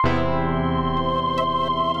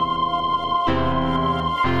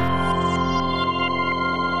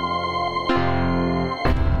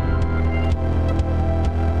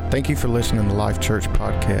Thank you for listening to Life Church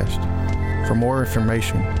Podcast. For more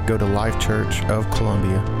information, go to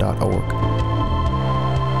lifechurchofcolumbia.org.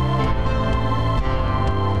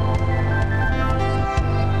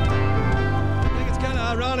 I think it's kind of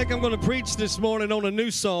ironic. I'm going to preach this morning on a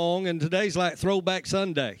new song, and today's like Throwback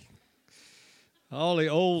Sunday. All the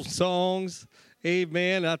old songs.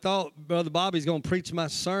 Amen. I thought Brother Bobby's going to preach my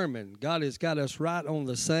sermon. God has got us right on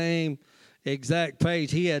the same exact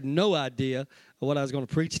page. He had no idea what I was going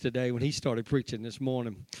to preach today when he started preaching this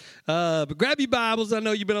morning. But grab your Bibles. I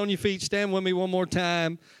know you've been on your feet. Stand with me one more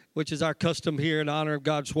time, which is our custom here in honor of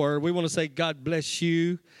God's Word. We want to say God bless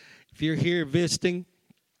you. If you're here visiting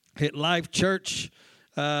at Life Church,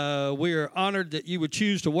 we are honored that you would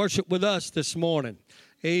choose to worship with us this morning.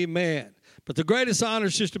 Amen. But the greatest honor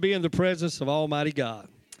is just to be in the presence of Almighty God.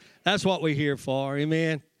 That's what we're here for.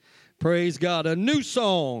 Amen. Praise God. A new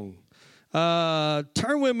song.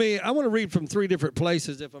 Turn with me. I want to read from 3 different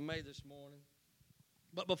places, if I may, this morning.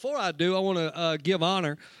 But before I do, I want to give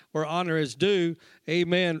honor where honor is due.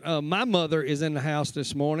 Amen. My mother is in the house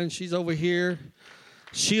this morning. She's over here.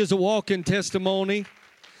 She is a walking testimony.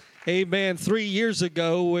 Amen. 3 years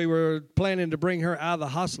ago, we were planning to bring her out of the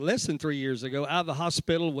hospital, less than 3 years ago, out of the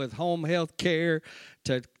hospital with home health care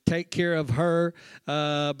to take care of her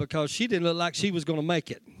because she didn't look like she was going to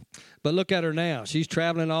make it. But look at her now. She's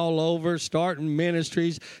traveling all over, starting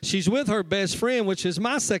ministries. She's with her best friend, which is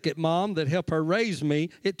my second mom that helped her raise me.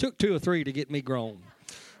 It took 2 or 3 to get me grown.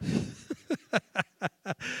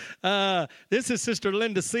 This is Sister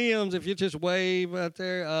Linda Sims. If you just wave out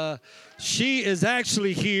there. She is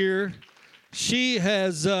actually here. She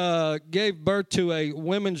has gave birth to a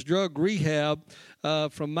women's drug rehab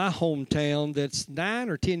from my hometown that's 9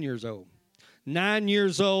 or 10 years old. 9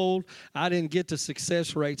 years old. I didn't get the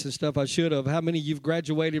success rates and stuff I should have. How many of you've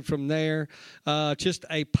graduated from there? Just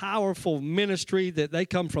a powerful ministry that they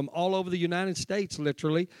come from all over the United States,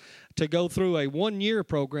 literally, to go through a 1-year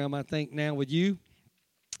program, I think, now with you.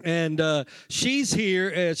 And she's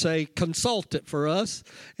here as a consultant for us,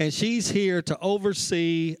 and she's here to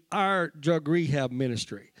oversee our drug rehab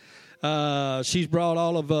ministry. She's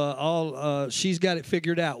brought she's got it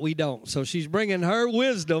figured out. We don't. So she's bringing her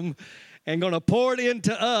wisdom and going to pour it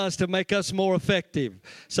into us to make us more effective.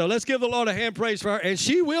 So let's give the Lord a hand praise for her. And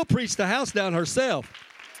she will preach the house down herself,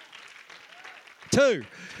 too.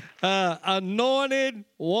 Anointed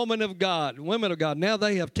woman of God, women of God. Now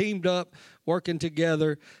they have teamed up, working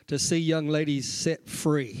together to see young ladies set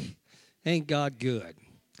free. Ain't God good?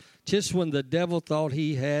 Just when the devil thought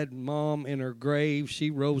he had mom in her grave,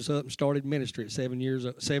 she rose up and started ministry at 70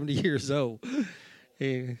 years old.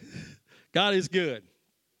 And God is good.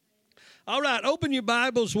 All right, open your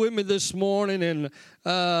Bibles with me this morning, and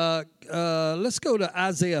let's go to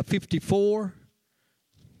Isaiah 54.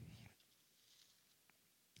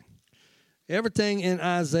 Everything in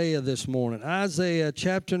Isaiah this morning. Isaiah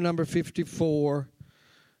chapter number 54,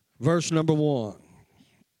 verse number 1.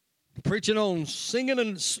 Preaching on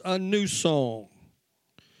singing a new song.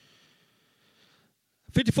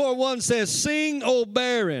 54:1 says, "Sing, O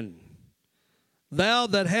barren, thou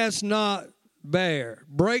that hast not bear.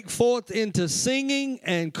 Break forth into singing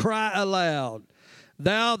and cry aloud,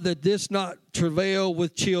 thou that didst not travail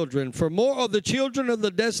with children. For more are the children of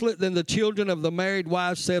the desolate than the children of the married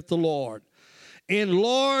wife, saith the Lord.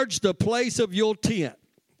 Enlarge the place of your tent."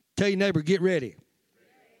 Tell your neighbor, get ready.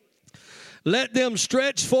 "Let them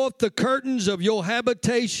stretch forth the curtains of your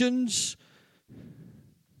habitations.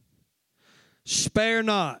 Spare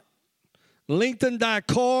not. Lengthen thy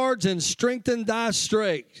cords and strengthen thy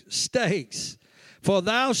stakes. For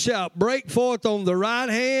thou shalt break forth on the right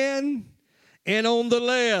hand and on the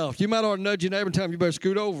left." You might ought to nudge your neighbor and tell him, you better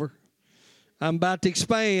scoot over. I'm about to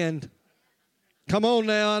expand. Come on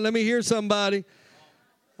now, let me hear somebody.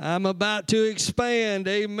 I'm about to expand.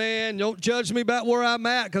 Amen. Don't judge me about where I'm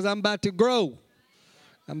at, because I'm about to grow.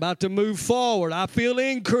 I'm about to move forward. I feel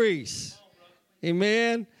increase.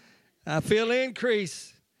 Amen. I feel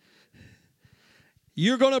increase.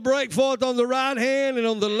 "You're going to break forth on the right hand and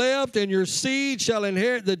on the left, and your seed shall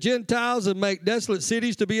inherit the Gentiles and make desolate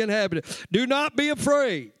cities to be inhabited. Do not be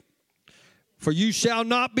afraid, for you shall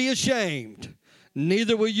not be ashamed,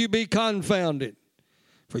 neither will you be confounded,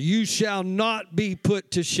 for you shall not be put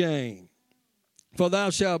to shame. For thou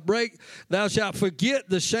shalt forget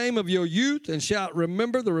the shame of your youth, and shalt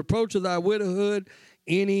remember the reproach of thy widowhood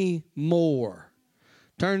any more."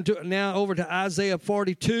 Turn now over to Isaiah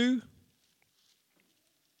 42.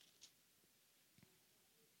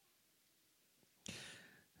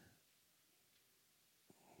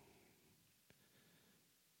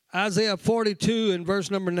 Isaiah 42 and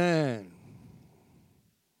verse number 9.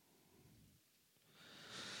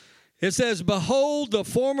 It says, behold, the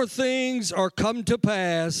former things are come to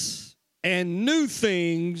pass, and new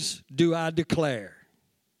things do I declare.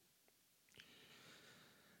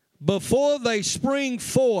 Before they spring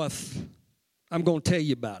forth, I'm going to tell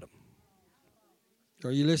you about them.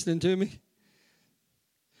 Are you listening to me?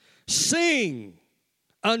 Sing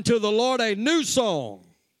unto the Lord a new song,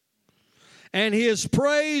 and his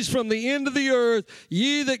praise from the end of the earth,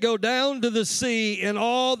 ye that go down to the sea and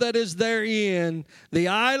all that is therein, the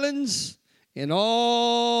islands and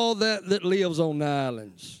all that lives on the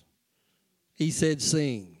islands. He said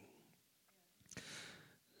sing.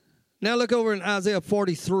 Now look over in Isaiah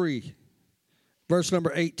 43, verse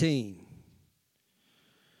number 18.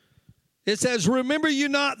 It says, remember you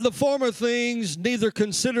not the former things, neither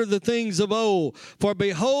consider the things of old. For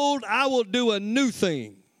behold, I will do a new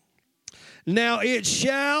thing. Now it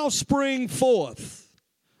shall spring forth.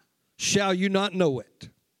 Shall you not know it?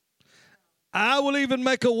 I will even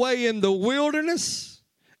make a way in the wilderness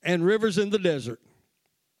and rivers in the desert.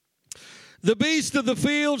 The beasts of the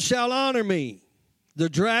field shall honor me, the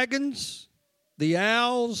dragons, the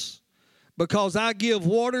owls, because I give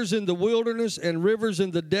waters in the wilderness and rivers in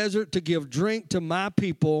the desert to give drink to my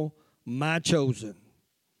people, my chosen.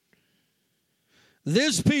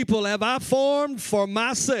 This people have I formed for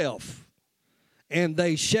myself, and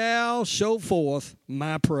they shall show forth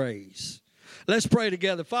my praise. Let's pray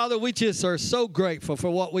together. Father, we just are so grateful for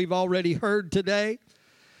what we've already heard today,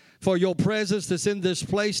 for your presence that's in this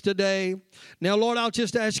place today. Now, Lord, I'll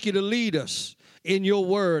just ask you to lead us in your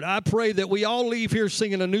word. I pray that we all leave here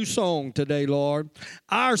singing a new song today, Lord.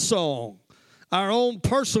 Our song, our own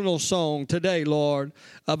personal song today, Lord,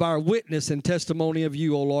 of our witness and testimony of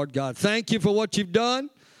you, oh Lord God. Thank you for what you've done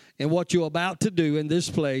and what you're about to do in this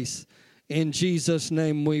place. In Jesus'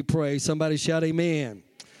 name we pray. Somebody shout amen.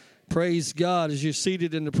 Praise God as you're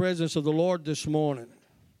seated in the presence of the Lord this morning.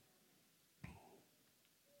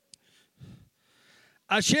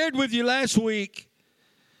 I shared with you last week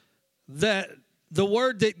that the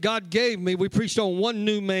word that God gave me, we preached on one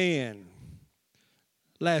new man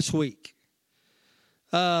last week.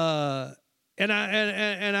 And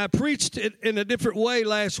I preached it in a different way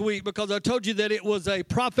last week because I told you that it was a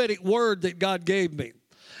prophetic word that God gave me.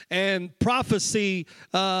 And prophecy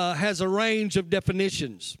has a range of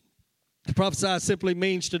definitions. To prophesy simply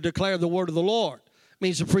means to declare the word of the Lord. It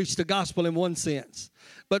means to preach the gospel in one sense.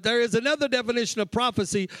 But there is another definition of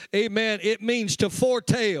prophecy, amen. It means to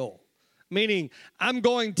foretell, meaning I'm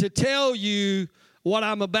going to tell you what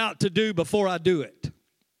I'm about to do before I do it.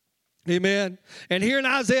 Amen. And here in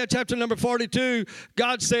Isaiah chapter number 42,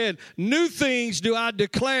 God said, new things do I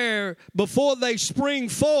declare before they spring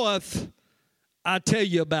forth, I tell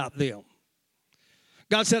you about them.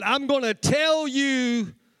 God said, I'm going to tell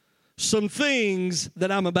you some things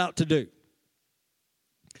that I'm about to do.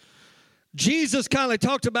 Jesus kind of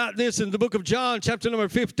talked about this in the book of John, chapter number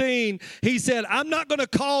 15. He said, I'm not going to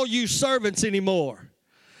call you servants anymore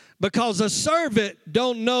because a servant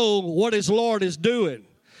don't know what his Lord is doing.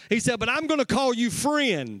 He said, but I'm going to call you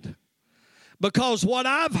friend because what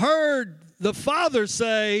I've heard the Father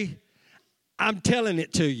say, I'm telling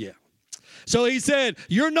it to you. So he said,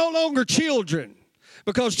 you're no longer children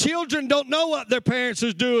because children don't know what their parents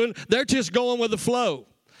is doing. They're just going with the flow.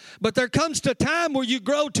 But there comes a time where you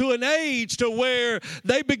grow to an age to where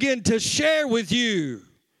they begin to share with you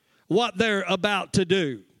what they're about to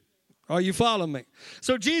do. Are you following me?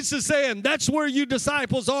 So Jesus is saying, that's where you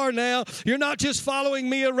disciples are now. You're not just following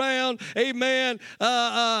me around, amen,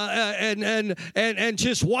 and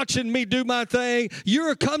just watching me do my thing.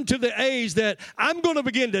 You're come to the age that I'm going to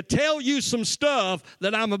begin to tell you some stuff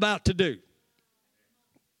that I'm about to do.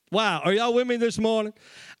 Wow, are y'all with me this morning?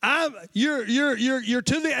 You're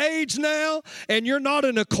to the age now, and you're not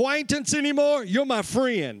an acquaintance anymore. You're my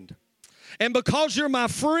friend. And because you're my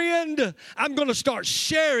friend, I'm going to start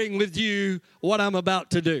sharing with you what I'm about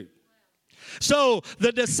to do. So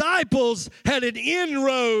the disciples had an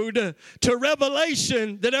inroad to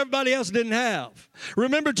revelation that everybody else didn't have.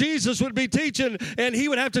 Remember, Jesus would be teaching, and he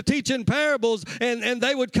would have to teach in parables, and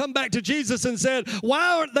they would come back to Jesus and said,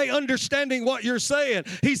 why aren't they understanding what you're saying?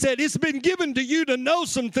 He said, it's been given to you to know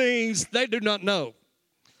some things they do not know.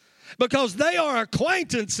 Because they are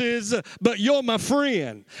acquaintances, but you're my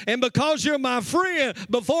friend. And because you're my friend,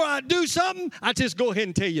 before I do something, I just go ahead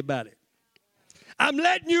and tell you about it. I'm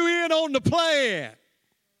letting you in on the plan.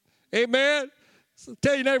 Amen. So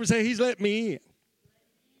tell your neighbor, say, he's letting me in.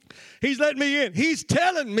 He's letting me in. He's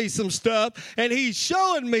telling me some stuff, and he's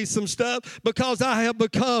showing me some stuff because I have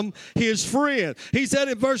become his friend. He said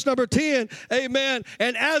in verse number 10, amen,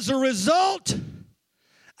 and as a result,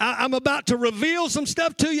 I'm about to reveal some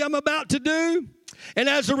stuff to you I'm about to do. And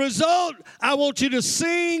as a result, I want you to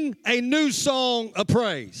sing a new song of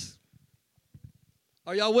praise.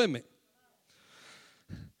 Are y'all with me?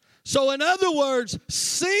 So in other words,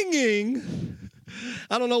 singing,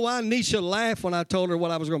 I don't know why Nisha laughed when I told her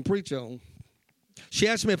what I was going to preach on. She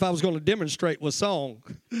asked me if I was going to demonstrate with song.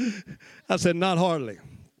 I said, not hardly.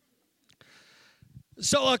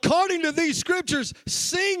 So according to these scriptures,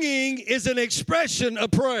 singing is an expression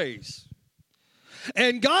of praise.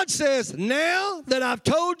 And God says, now that I've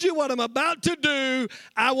told you what I'm about to do,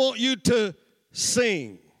 I want you to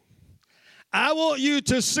sing. I want you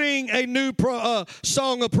to sing a new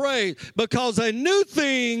song of praise, because a new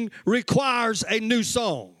thing requires a new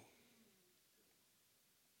song.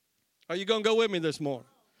 Are you going to go with me this morning?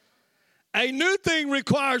 A new thing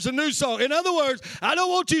requires a new song. In other words, I don't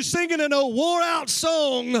want you singing an old wore-out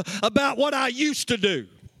song about what I used to do.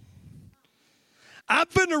 I'm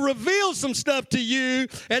going to reveal some stuff to you,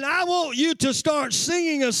 and I want you to start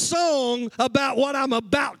singing a song about what I'm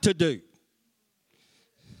about to do.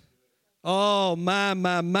 Oh,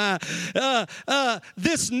 my.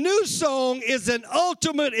 This new song is an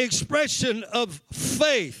ultimate expression of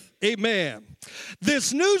faith. Amen.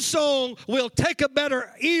 This new song will take a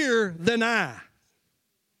better ear than I.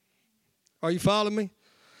 Are you following me?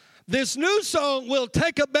 This new song will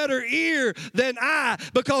take a better ear than I,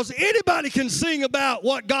 because anybody can sing about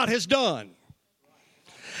what God has done.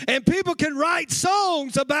 And people can write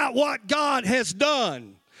songs about what God has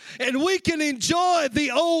done. And we can enjoy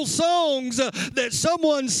the old songs that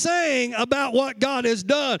someone sang about what God has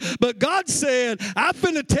done. But God said, I'm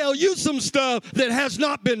going to tell you some stuff that has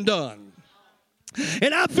not been done.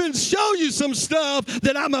 And I'm going to show you some stuff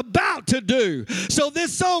that I'm about to do. So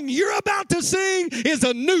this song you're about to sing is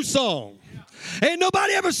a new song. Ain't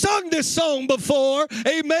nobody ever sung this song before,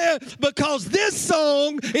 amen, because this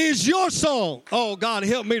song is your song. Oh, God,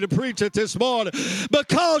 help me to preach it this morning.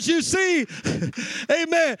 Because you see,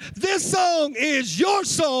 amen, this song is your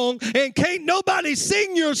song, and can't nobody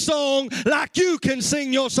sing your song like you can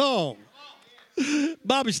sing your song.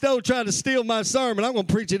 Bobby Stowe tried to steal my sermon. I'm going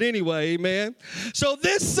to preach it anyway, amen. So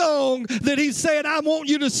this song that he said I want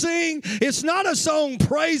you to sing, it's not a song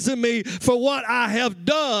praising me for what I have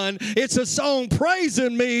done. It's a song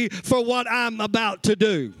praising me for what I'm about to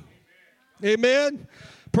do. Amen.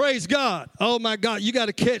 Praise God. Oh, my God, you got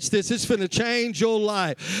to catch this. It's going to change your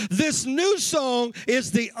life. This new song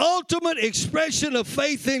is the ultimate expression of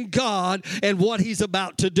faith in God and what he's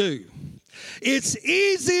about to do. It's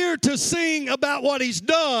easier to sing about what he's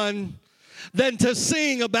done than to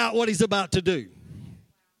sing about what he's about to do.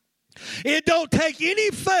 It don't take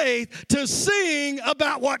any faith to sing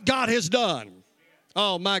about what God has done.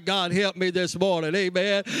 Oh, my God, help me this morning.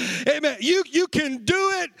 Amen. Amen. You can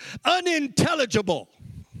do it unintelligible.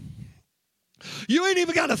 You ain't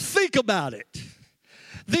even got to think about it.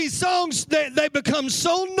 These songs, they become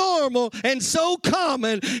so normal and so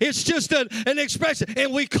common, it's just an expression.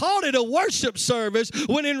 And we called it a worship service,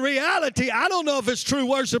 when in reality, I don't know if it's true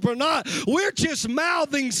worship or not. We're just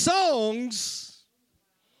mouthing songs.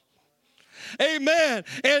 Amen.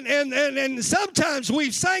 And sometimes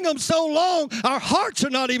we've sang them so long, our hearts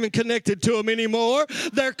are not even connected to them anymore.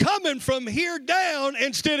 They're coming from here down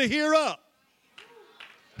instead of here up.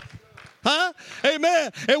 Huh?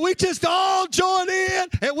 Amen. And we just all join in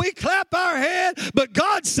and we clap our hand. But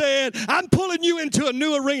God said, I'm pulling you into a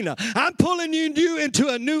new arena. I'm pulling you into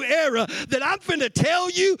a new era, that I'm going to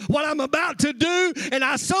tell you what I'm about to do. And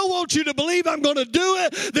I so want you to believe I'm going to do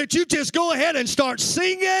it, that you just go ahead and start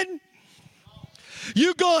singing.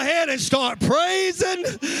 You go ahead and start praising,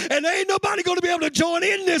 and ain't nobody going to be able to join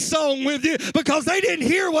in this song with you, because they didn't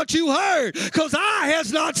hear what you heard. Because eye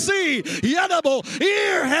has not seen,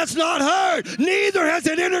 ear has not heard, neither has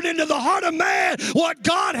it entered into the heart of man what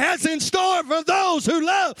God has in store for those who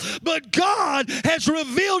love. But God has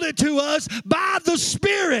revealed it to us by the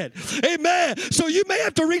Spirit. Amen. So you may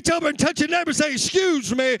have to reach over and touch your neighbor and say,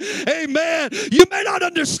 excuse me. Amen. You may not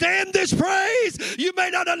understand this praise. You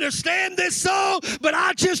may not understand this song. But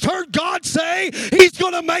I just heard God say he's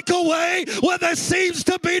going to make a way where there seems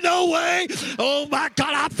to be no way. Oh, my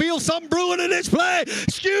God, I feel something brewing in this place.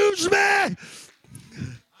 Excuse me.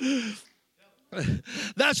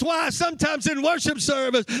 That's why sometimes in worship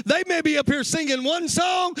service, they may be up here singing one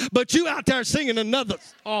song, but you out there singing another.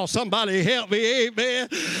 Oh, somebody help me, amen.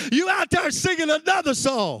 You out there singing another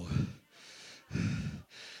song.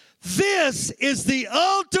 This is the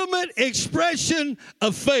ultimate expression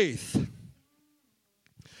of faith.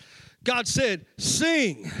 God said,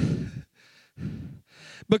 sing,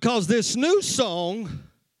 because this new song,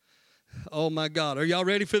 oh my God, are y'all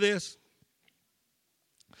ready for this?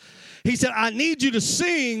 He said, I need you to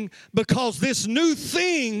sing because this new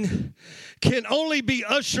thing can only be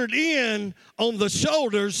ushered in on the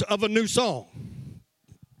shoulders of a new song.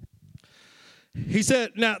 He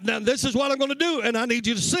said, now this is what I'm going to do, and I need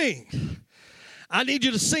you to sing. I need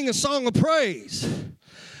you to sing a song of praise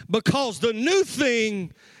because the new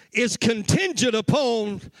thing is contingent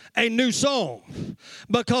upon a new song.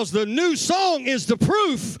 Because the new song is the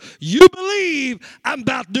proof you believe I'm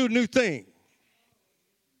about to do a new thing.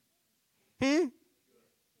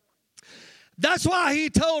 That's why he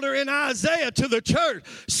told her in Isaiah to the church,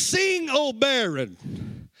 sing, O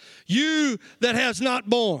barren, you that has not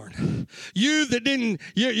born, you that didn't,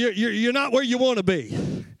 you're not where you want to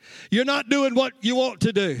be. You're not doing what you want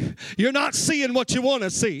to do. You're not seeing what you want to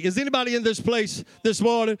see. Is anybody in this place this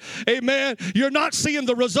morning? Amen. You're not seeing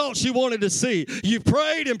the results you wanted to see. You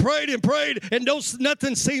prayed and prayed and prayed, and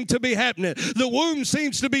nothing seemed to be happening. The womb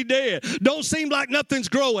seems to be dead. Don't seem like nothing's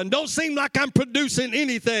growing. Don't seem like I'm producing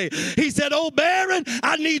anything. He said, oh, barren,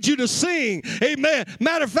 I need you to sing. Amen.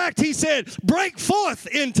 Matter of fact, he said, break forth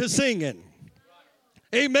into singing.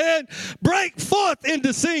 Amen. Break forth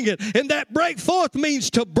into singing. And that break forth means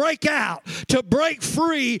to break out, to break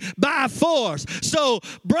free by force. So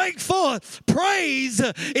break forth. Praise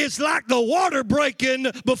is like the water breaking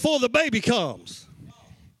before the baby comes.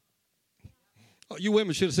 Oh, you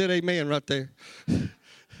women should have said amen right there.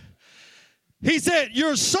 He said,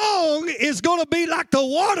 your song is going to be like the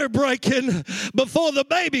water breaking before the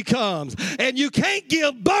baby comes. And you can't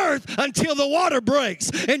give birth until the water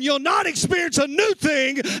breaks. And you'll not experience a new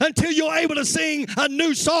thing until you're able to sing a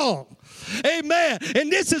new song. Amen. And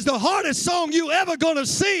this is the hardest song you ever going to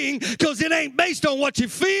sing because it ain't based on what you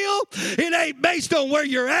feel. It ain't based on where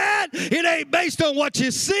you're at. It ain't based on what you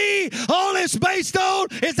see. All it's based on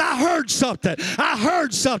is I heard something. I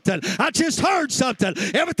heard something. I just heard something.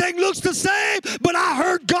 Everything looks the same, but I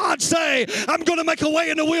heard God say, I'm going to make a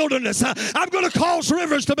way in the wilderness. I'm going to cause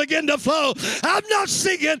rivers to begin to flow. I'm not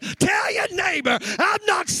singing. Tell your neighbor, I'm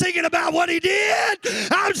not singing about what he did.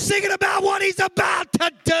 I'm singing about what he's about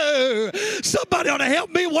to do. Somebody ought to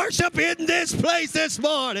help me worship in this place this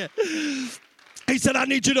morning. He said, I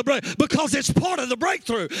need you to break because it's part of the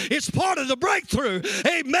breakthrough. It's part of the breakthrough.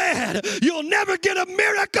 Amen. You'll never get a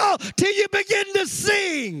miracle till you begin to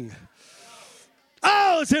sing.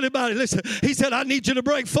 Oh, is anybody listen? He said, I need you to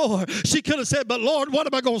break forth. She could have said, but Lord, what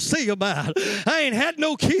am I going to sing about? I ain't had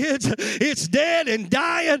no kids. It's dead and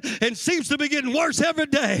dying and seems to be getting worse every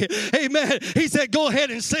day. Amen. He said, go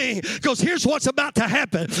ahead and sing because here's what's about to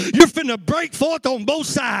happen. You're finna break forth on both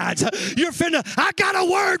sides. I got a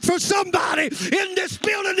word for somebody in this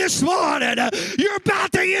building this morning. You're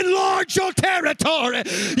about to enlarge your territory.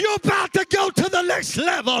 You're about to go to the next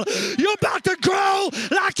level. You're about to grow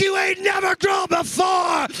like you ain't never grown before.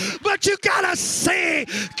 But you gotta sing.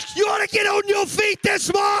 You ought to get on your feet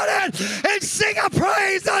this morning and sing a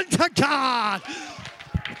praise unto God.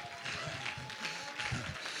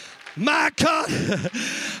 My God,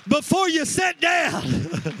 before you sit down,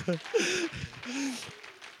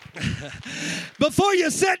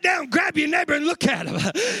 grab your neighbor and look at him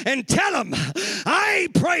and tell him, I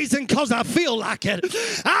ain't praising because I feel like it.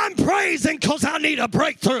 I'm praising because I need a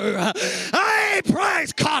breakthrough. I ain't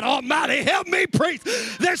praising. God Almighty, help me preach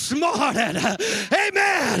this morning.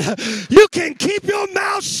 Amen. You can keep your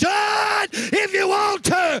mouth shut if you want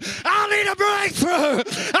to. I need a breakthrough.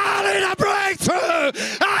 I need a breakthrough.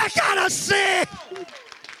 I gotta sing.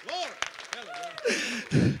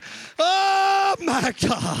 Oh, my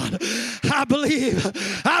God. I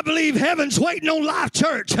believe heaven's waiting on Life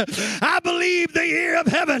Church. I believe the ear of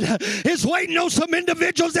heaven is waiting on some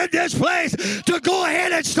individuals in this place to go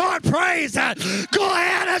ahead and start praising. Go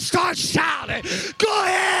ahead and start shouting. Go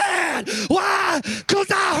ahead. Why? Because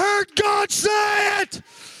I heard God say it.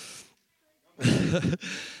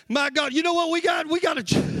 My God, you know what we got? We got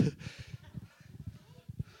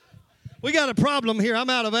a problem here. I'm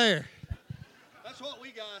out of air. That's what we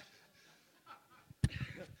got.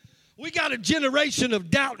 We got a generation of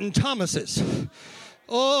doubting Thomases.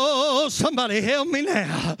 Oh, somebody help me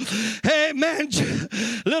now. Hey, man,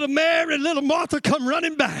 little Mary and little Martha come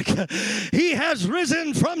running back. He has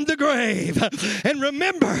risen from the grave. And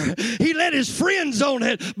remember, he let his friends on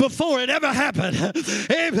it before it ever happened.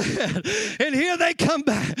 Amen. And here they come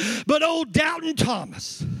back. But old doubting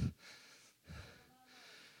Thomas,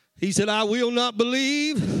 he said, I will not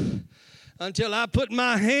believe until I put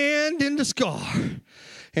my hand in the scar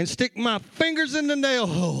and stick my fingers in the nail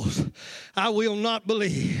holes. I will not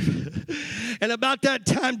believe. And about that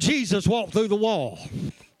time, Jesus walked through the wall.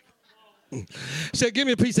 Said, give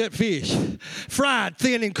me a piece of that fish. Fried,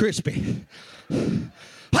 thin, and crispy.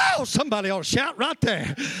 Oh, somebody ought to shout right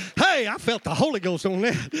there. Hey, I felt the Holy Ghost on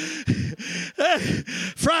that.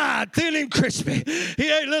 Fried, thin and crispy. He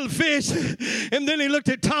ate a little fish, and then he looked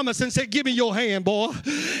at Thomas and said, give me your hand, boy.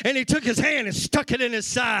 And he took his hand and stuck it in his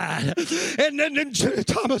side. And then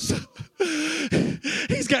Thomas,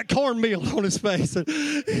 he's got cornmeal on his face. And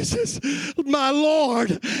he says, my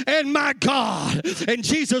Lord and my God. And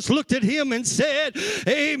Jesus looked at him and said,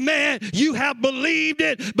 amen, you have believed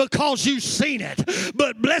it because you've seen it.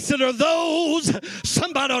 But blessed are those,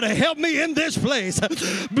 somebody ought to help me in this place.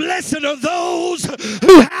 Blessed are those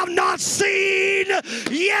who have not seen,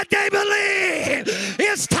 yet they believe.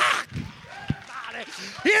 It's time.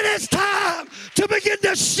 It is time to begin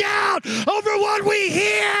to shout over what we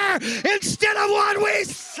hear instead of what we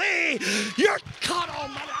see. You're caught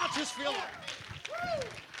on, man. I just feel like.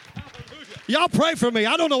 Y'all pray for me.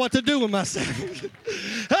 I don't know what to do with myself.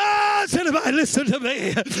 Does anybody listen to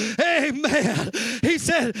me? Amen. He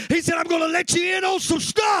said, I'm going to let you in on some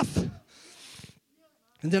stuff.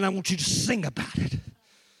 And then I want you to sing about it.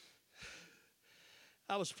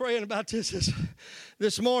 I was praying about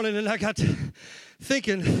this morning, and I got to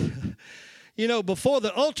thinking, before the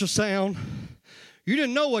ultrasound, you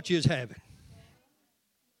didn't know what you was having.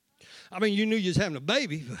 I mean, you knew you was having a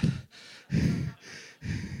baby,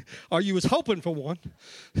 or you was hoping for one,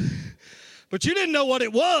 but you didn't know what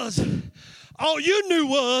it was. All you knew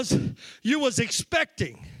was you was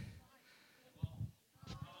expecting.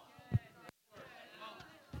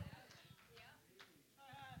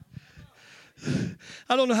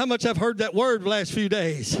 I don't know how much I've heard that word the last few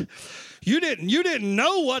days. You didn't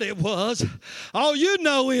know what it was. All you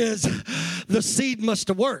know is the seed must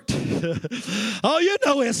have worked. All you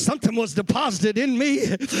know is something was deposited in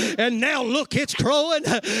me, and now look, it's growing,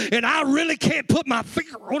 and I really can't put my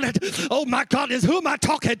finger on it. Oh my God, who am I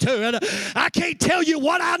talking to? And I can't tell you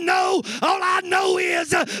what I know. All I know is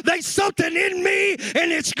there's something in me,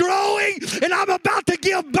 and it's growing, and I'm about to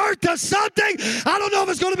give birth to something. I don't know if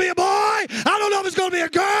it's going to be a boy. I don't know if it's going to be a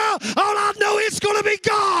girl. All I know it's going to be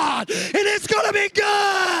God. And it's going to be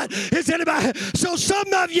good. Is anybody? So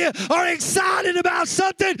some of you are excited about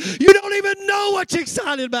something. You don't even know what you're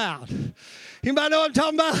excited about. Anybody know what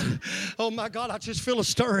I'm talking about? Oh, my God, I just feel a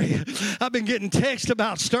stirring. I've been getting texts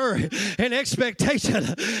about stirring and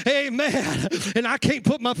expectation. Amen. And I can't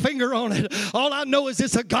put my finger on it. All I know is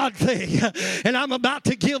it's a God thing. And I'm about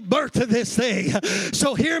to give birth to this thing.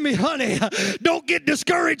 So hear me, honey. Don't get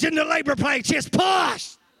discouraged in the labor place. Just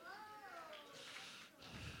push.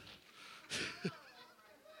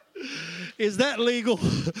 Is that legal?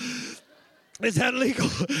 Is that legal?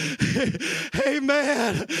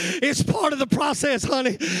 Amen. It's part of the process,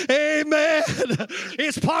 honey. Amen.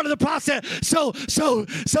 It's part of the process. So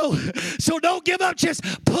don't give up. Just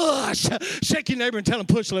push. Shake your neighbor and tell him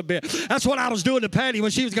push a little bit. That's what I was doing to Patty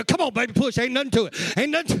when she was going, come on, baby, push. Ain't nothing to it.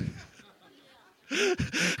 Ain't nothing to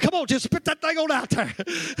it. Come on, just spit that thing on out there.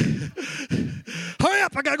 Hurry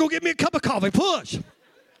up. I got to go get me a cup of coffee. Push.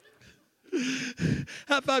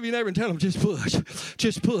 High five your neighbor and tell them, just push,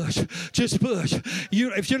 just push, just push.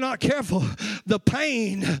 If you're not careful, the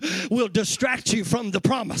pain will distract you from the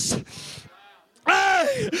promise.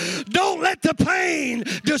 Hey, don't let the pain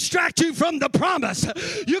distract you from the promise.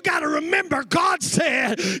 You got to remember, God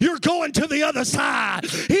said you're going to the other side.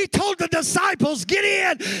 He told the disciples, get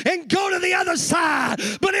in and go to the other side.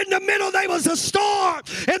 But in the middle, there was a storm,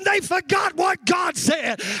 and they forgot what God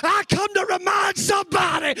said. I come to remind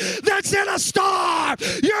somebody that's in a storm,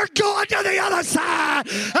 you're going to the other side.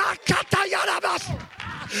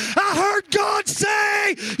 I heard God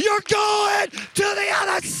say, you're going to the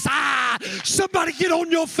other side. Somebody get on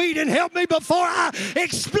your feet and help me before I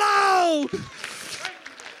explode.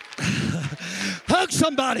 Hug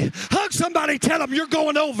somebody, tell them you're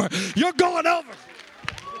going over. You're going over.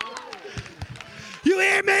 You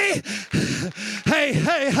hear me? Hey,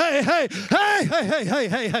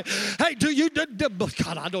 do you,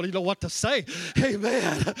 God, I don't even know what to say. Hey,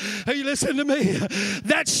 man, hey, you listen to me.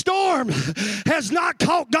 That storm has not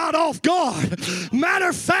caught God off guard. Matter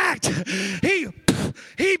of fact, He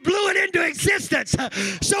blew it into existence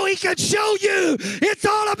so He could show you it's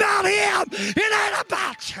all about Him. It ain't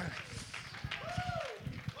about you.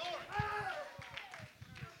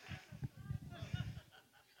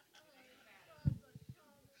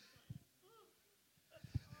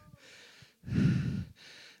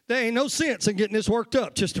 There ain't no sense in getting this worked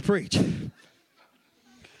up just to preach.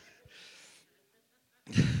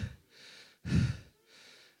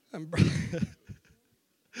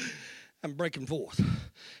 I'm breaking forth.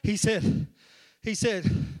 He said,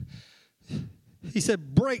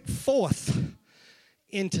 break forth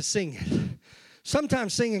into singing.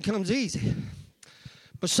 Sometimes singing comes easy,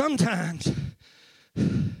 but sometimes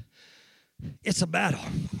It's a battle.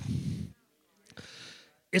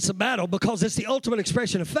 It's a battle because it's the ultimate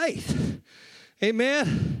expression of faith.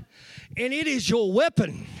 Amen. And it is your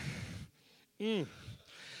weapon. It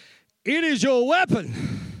is your weapon.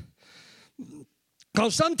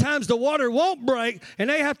 Because sometimes the water won't break and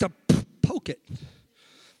they have to poke it.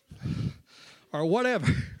 Or whatever.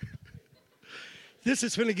 This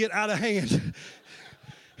is going to get out of hand.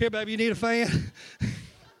 Here, baby, you need a fan?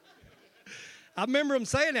 I remember them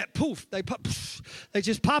saying that. Poof. They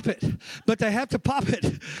just pop it. But they have to pop it.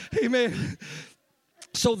 Amen.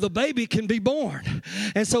 So the baby can be born.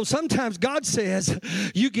 And so sometimes God says,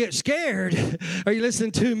 you get scared. Are you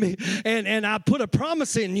listening to me? And I put a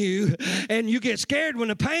promise in you, and you get scared when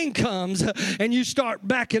the pain comes, and you start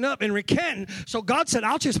backing up and recanting. So God said,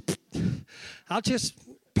 I'll just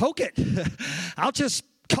poke it. I'll just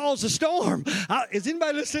cause a storm. Is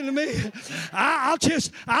anybody listening to me? I'll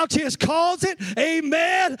just cause it.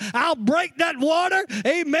 Amen. I'll break that water.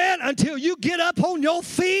 Amen. Until you get up on your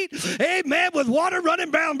feet. Amen. With water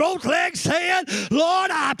running down both legs, saying, Lord,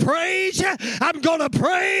 I praise you. I'm going to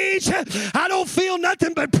praise you. I don't feel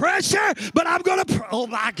nothing but pressure, but I'm going to, oh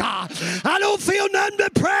my God. I don't feel nothing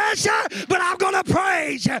but pressure, but I'm going to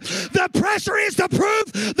praise you. The pressure is the proof.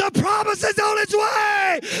 The promise is on its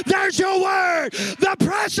way. There's your word. The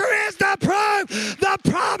pressure is the proof. The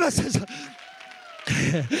promises.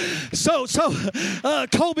 So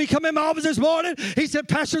Colby come in my office this morning. He said,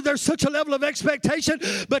 Pastor, there's such a level of expectation,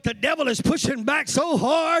 but the devil is pushing back so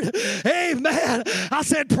hard. Amen. I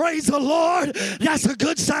said, praise the Lord. That's a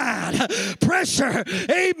good sign. Pressure,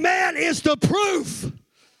 amen, is the proof.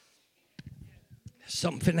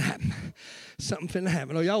 Something finna happen. Something finna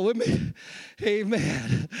happen. Are y'all with me?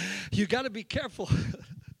 Amen. You got to be careful.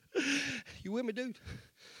 You with me, dude?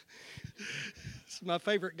 This is my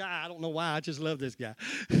favorite guy. I don't know why. I just love this guy.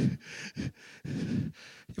 If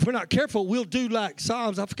we're not careful, we'll do like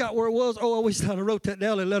Psalms. I forgot where it was. Oh, I wish I wrote that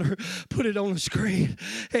down and let her put it on the screen.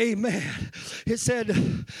 Amen. It said,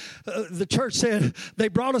 the church said, they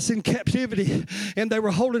brought us in captivity and they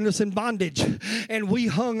were holding us in bondage, and we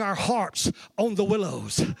hung our harps on the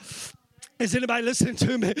willows. Is anybody listening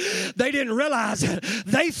to me? They didn't realize it.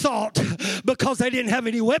 They thought because they didn't have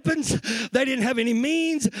any weapons, they didn't have any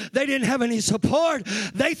means, they didn't have any support,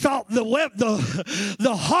 they thought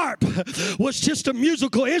the harp was just a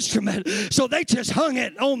musical instrument, so they just hung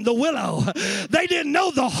it on the willow. They didn't know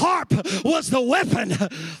the harp was the weapon.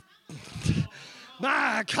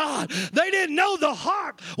 My God, they didn't know the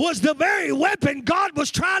harp was the very weapon God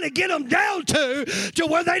was trying to get them down to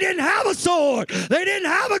where they didn't have a sword. They didn't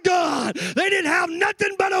have a gun. They didn't have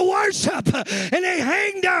nothing but a worship. And they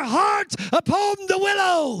hanged their hearts upon the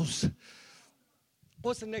willows.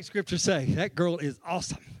 What's the next scripture say? That girl is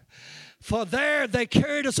awesome. For there they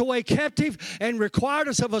carried us away captive and required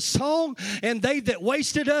us of a song, and they that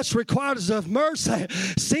wasted us required us of mercy.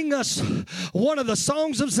 Sing us one of the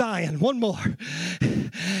songs of Zion. One more.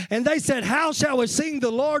 And they said, how shall we sing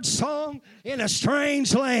the Lord's song in a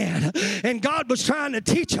strange land? And God was trying to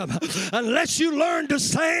teach them, unless you learn to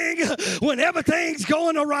sing when everything's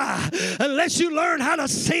going awry, unless you learn how to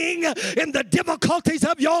sing in the difficulties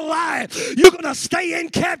of your life, you're going to stay in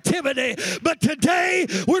captivity. But today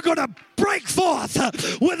we're going to break forth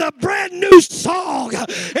with a brand new song.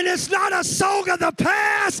 And it's not a song of the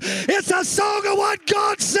past. It's a song of what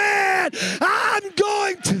God said. I'm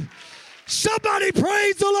going to. Somebody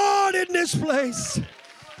praise the Lord in this place.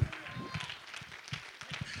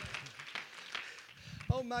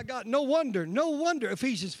 Oh my God, no wonder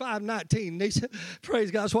Ephesians 5:19. They said,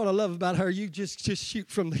 praise God, that's what I love about her. You just shoot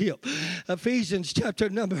from the hip. Ephesians chapter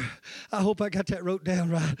number, I hope I got that wrote down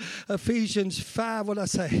right. Ephesians 5, what did I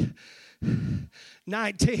say?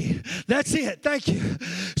 19. That's it. Thank you.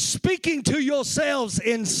 Speaking to yourselves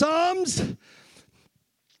in psalms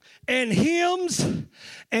and hymns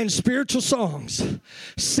and spiritual songs,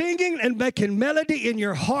 singing and making melody in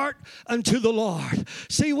your heart unto the Lord.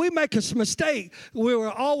 See, we make a mistake. We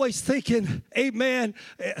were always thinking, amen,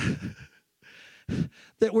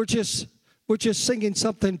 that we're just singing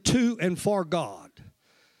something to and for God.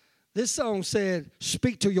 This song said,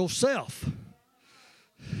 speak to yourself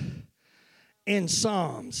in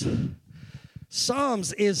psalms.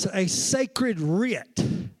 Psalms is a sacred writ,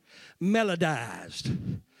 melodized,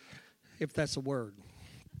 if that's a word.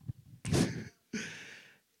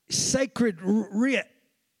 Sacred writ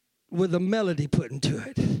with a melody put into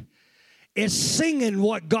it. It's singing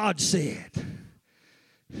what God said.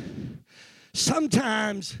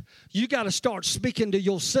 Sometimes you got to start speaking to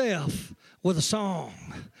yourself with a song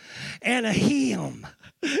and a hymn.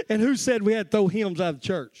 And who said we had to throw hymns out of the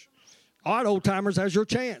church? All right, old timers, there's your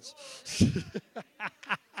chance.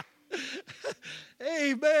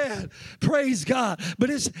 Amen. Praise God. But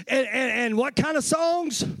it's, and what kind of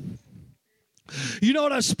songs? You know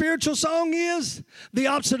what a spiritual song is? The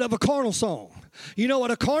opposite of a carnal song. You know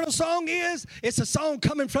what a carnal song is? It's a song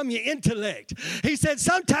coming from your intellect. He said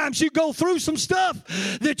sometimes you go through some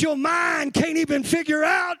stuff that your mind can't even figure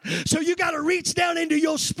out. So you got to reach down into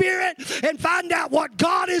your spirit and find out what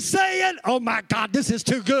God is saying. Oh my God, this is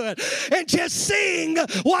too good. And just sing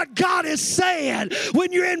what God is saying.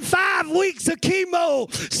 When you're in 5 weeks of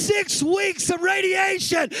chemo, 6 weeks of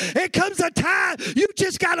radiation, it comes a time you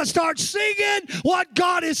just got to start singing what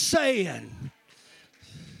God is saying.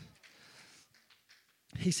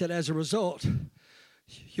 He said, as a result,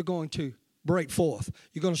 you're going to break forth.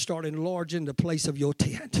 You're going to start enlarging the place of your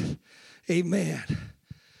tent. Amen.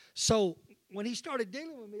 So when he started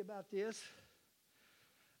dealing with me about this,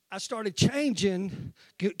 I started changing.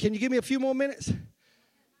 Can you give me a few more minutes?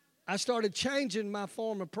 I started changing my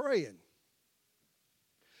form of praying.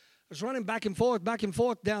 I was running back and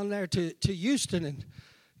forth down there to Houston and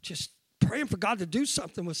just praying for God to do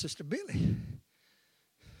something with Sister Billy.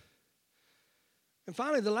 And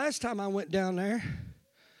finally, the last time I went down there,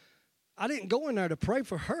 I didn't go in there to pray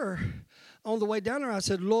for her. On the way down there, I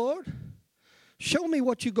said, Lord, show me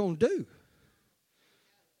what you're going to do.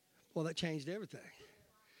 Well, that changed everything.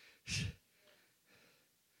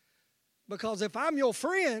 Because if I'm your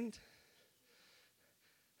friend,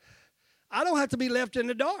 I don't have to be left in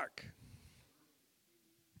the dark.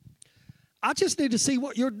 I just need to see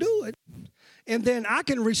what you're doing, and then I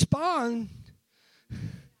can respond.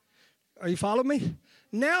 Are you following me?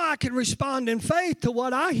 Now I can respond in faith to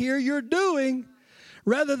what I hear you're doing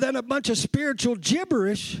rather than a bunch of spiritual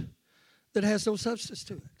gibberish that has no substance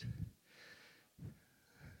to it.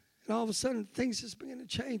 And all of a sudden, things just begin to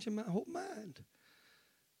change in my whole mind.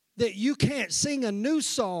 That you can't sing a new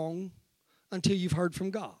song until you've heard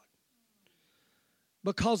from God.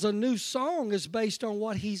 Because a new song is based on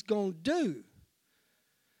what He's going to do.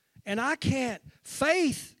 And I can't,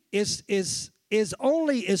 faith is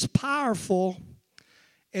only as powerful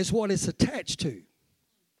as what it's attached to.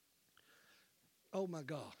 Oh my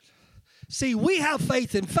God. See, we have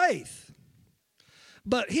faith in faith.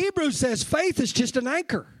 But Hebrews says faith is just an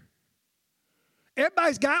anchor.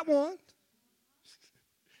 Everybody's got one.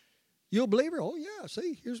 You a believer? Oh yeah,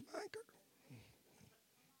 see, here's my anchor.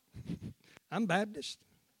 I'm Baptist.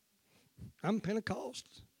 I'm Pentecost.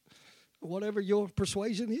 Whatever your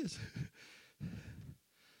persuasion is.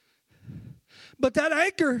 But that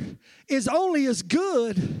anchor is only as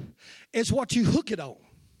good as what you hook it on.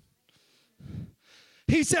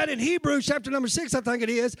 He said in Hebrews chapter number 6, I think it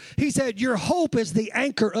is, he said, your hope is the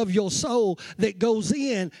anchor of your soul that goes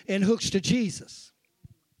in and hooks to Jesus.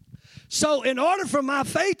 So in order for my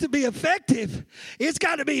faith to be effective, it's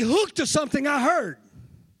got to be hooked to something I heard.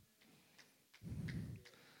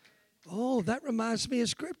 Oh, that reminds me of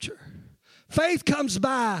Scripture. Faith comes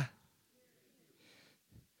by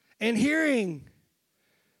and hearing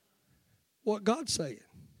what God's saying.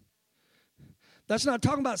 That's not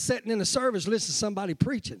talking about sitting in a service listening to somebody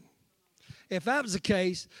preaching. If that was the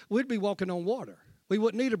case, we'd be walking on water. We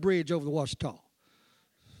wouldn't need a bridge over the Ouachita.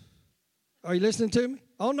 Are you listening to me?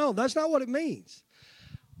 Oh, no, that's not what it means.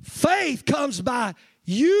 Faith comes by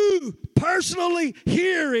you personally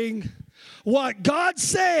hearing what God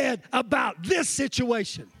said about this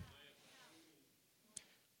situation.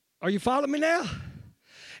 Are you following me now?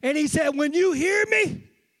 And he said, when you hear me,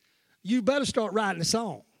 you better start writing a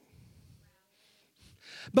song.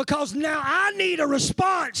 Because now I need a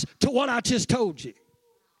response to what I just told you.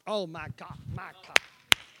 Oh, my God, my God.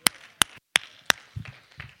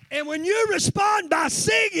 And when you respond by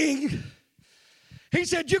singing, he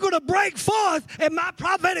said, you're going to break forth, and my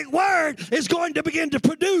prophetic word is going to begin to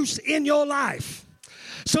produce in your life.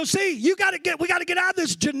 So see, we got to get out of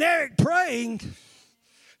this generic praying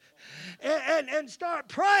and start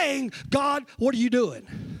praying, God, what are you doing?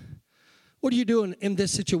 What are you doing in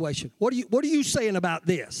this situation? What are you saying about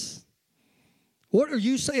this? What are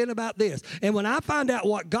you saying about this? And when I find out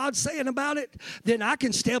what God's saying about it, then I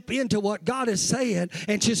can step into what God is saying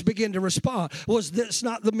and just begin to respond. Was this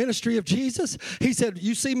not the ministry of Jesus? He said,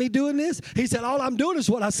 you see me doing this? He said, all I'm doing is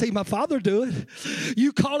what I see my Father doing.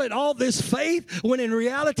 You call it all this faith, when in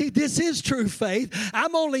reality, this is true faith.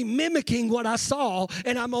 I'm only mimicking what I saw,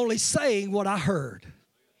 and I'm only saying what I heard.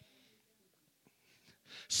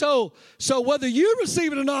 So whether you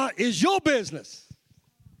receive it or not is your business.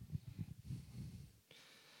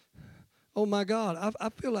 Oh, my God, I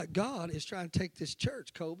feel like God is trying to take this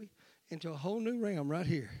church, Kobe, into a whole new realm right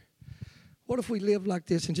here. What if we lived like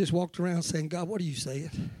this and just walked around saying, God, what are you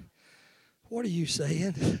saying? What are you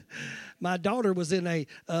saying? My daughter was in a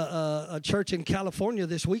church in California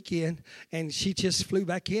this weekend, and she just flew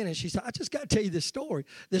back in, and she said, I just got to tell you this story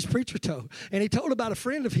this preacher told. And he told about a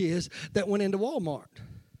friend of his that went into Walmart.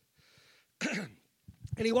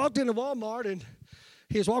 And he walked into Walmart, and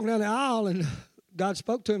he was walking down the aisle, and God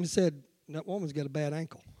spoke to him and said, that woman's got a bad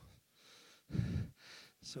ankle.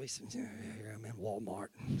 So he said, yeah, here I'm in Walmart.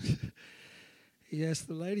 He asked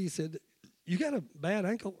the lady, he said, you got a bad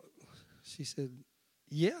ankle? She said,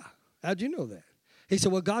 yeah. How'd you know that? He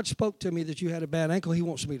said, well, God spoke to me that you had a bad ankle. He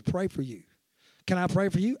wants me to pray for you. Can I pray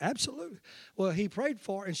for you? Absolutely. Well, he prayed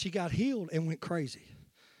for her, and she got healed and went crazy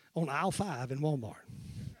on aisle 5 in Walmart.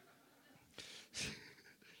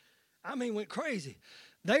 I mean, went crazy.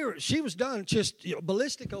 She was done just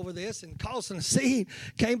ballistic over this and causing a scene,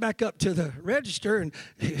 came back up to the register, and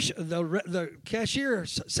the cashier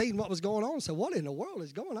seen what was going on and said, what in the world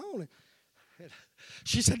is going on? And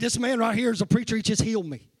she said, this man right here is a preacher. He just healed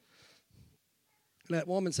me. And that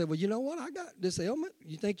woman said, well, you know what? I got this ailment.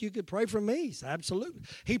 You think you could pray for me? He said, absolutely.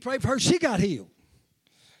 He prayed for her. She got healed.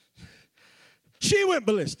 She went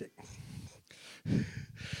ballistic.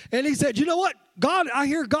 And he said, you know what? I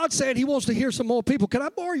hear God saying he wants to hear some more people. Can I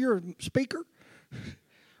borrow your speaker?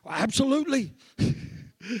 Well, absolutely.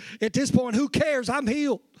 At this point, who cares? I'm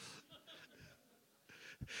healed.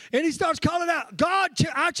 And he starts calling out, God,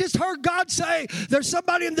 I just heard God say there's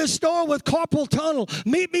somebody in this store with carpal tunnel.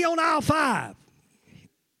 Meet me on aisle 5.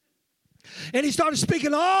 And he started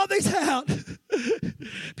speaking all these out.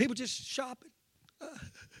 People just shopping.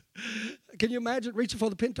 Can you imagine reaching for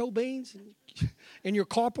the pinto beans and your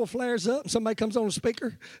carpal flares up and somebody comes on a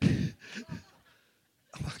speaker? Oh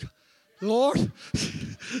my God. Lord,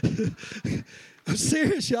 I'm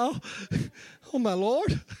serious, y'all. Oh my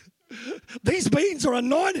Lord. These beans are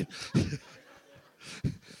anointed.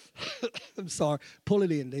 I'm sorry. Pull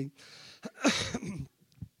it in, Dean.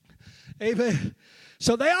 Amen.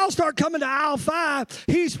 So they all start coming to aisle 5.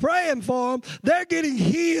 He's praying for them. They're getting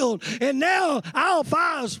healed. And now aisle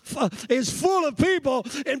 5 is full of people,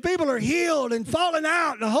 and people are healed and falling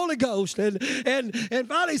out in the Holy Ghost. And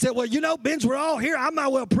finally he said, well, you know, Benz, we're all here. I might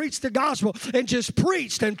well preach the gospel. And just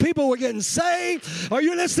preached, and people were getting saved. Are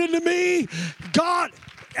you listening to me? God...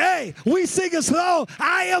 Hey, we sing a song,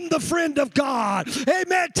 I am the friend of God.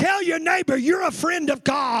 Amen. Tell your neighbor, you're a friend of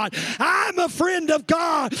God. I'm a friend of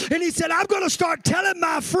God. And he said, I'm going to start telling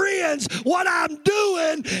my friends what I'm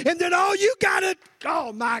doing. And then all you got to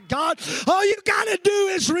do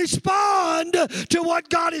is respond to what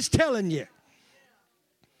God is telling you.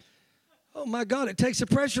 Oh, my God, it takes the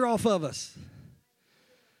pressure off of us. You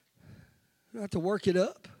don't have to work it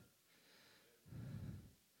up.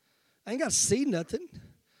 I ain't got to see nothing.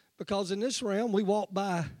 Because in this realm, we walk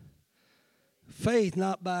by faith,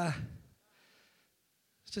 not by.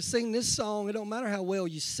 To sing this song, it don't matter how well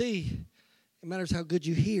you see. It matters how good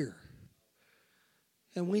you hear.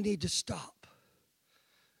 And we need to stop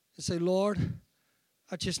and say, Lord,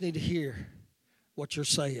 I just need to hear what you're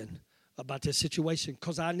saying about this situation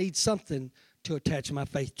because I need something to attach my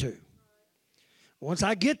faith to. Once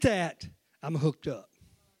I get that, I'm hooked up.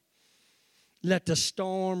 Let the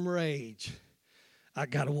storm rage. I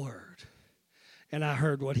got a word, and I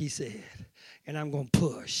heard what he said, and I'm going to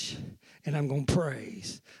push, and I'm going to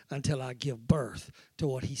praise until I give birth to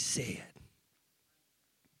what he said.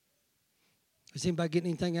 Is anybody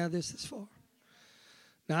getting anything out of this far?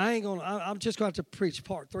 Now, I'm just going to have to preach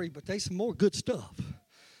part 3, but there's some more good stuff.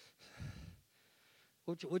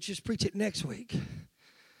 We'll just preach it next week.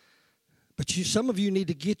 But some of you need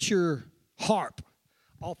to get your harp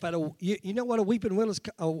off at you know what a weeping willow is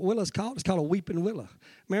called? It's called a weeping willow.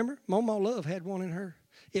 Remember? Mama Love had one in her.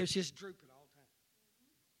 It was just drooping all the time.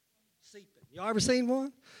 Seeping. Y'all ever seen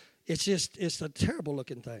one? It's a terrible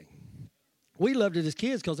looking thing. We loved it as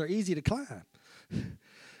kids because they're easy to climb.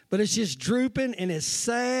 But it's just drooping and it's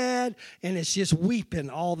sad and it's just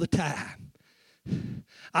weeping all the time.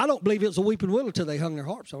 I don't believe it was a weeping willow till they hung their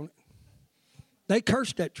harps on it. They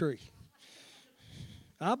cursed that tree.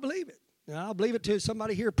 I believe it. I'll believe it till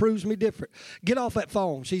somebody here proves me different. Get off that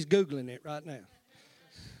phone. She's Googling it right now.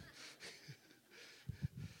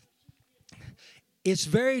 It's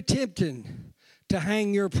very tempting to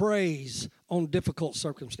hang your praise on difficult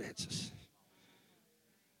circumstances.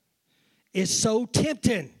 It's so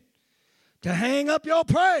tempting to hang up your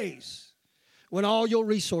praise when all your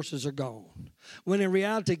resources are gone. When in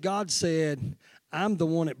reality, God said, I'm the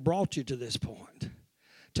one that brought you to this point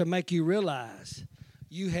to make you realize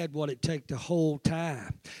you had what it took the whole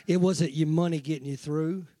time. It wasn't your money getting you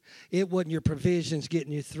through. It wasn't your provisions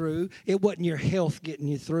getting you through. It wasn't your health getting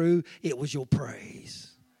you through. It was your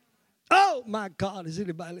praise. Oh, my God. Is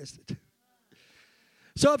anybody listening?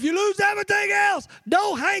 So if you lose everything else,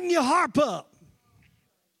 don't hang your harp up.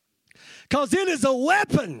 Because it is a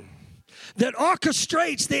weapon that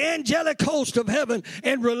orchestrates the angelic host of heaven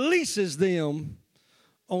and releases them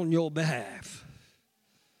on your behalf.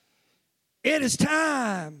 It is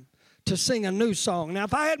time to sing a new song. Now,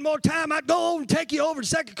 if I had more time, I'd go over and take you over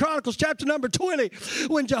to 2 Chronicles chapter number 20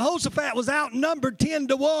 when Jehoshaphat was outnumbered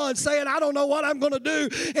 10-1 saying, I don't know what I'm going to do.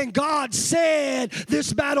 And God said,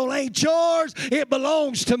 this battle ain't yours. It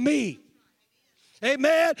belongs to me.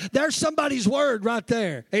 Amen. There's somebody's word right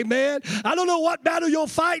there. Amen. I don't know what battle you're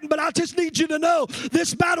fighting, but I just need you to know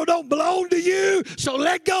this battle don't belong to you, so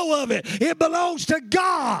let go of it. It belongs to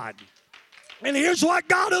God. And here's what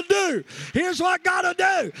God will do. Here's what God will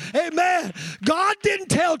do. Amen. God didn't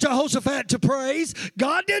tell Jehoshaphat to praise.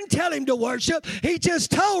 God didn't tell him to worship. He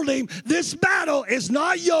just told him, this battle is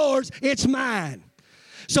not yours, it's mine.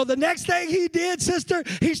 So the next thing he did, sister,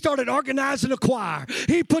 he started organizing a choir.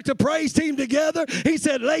 He put the praise team together. He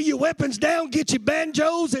said, lay your weapons down, get your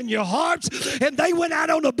banjos and your harps. And they went out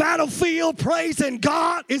on the battlefield praising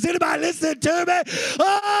God. Is anybody listening to me?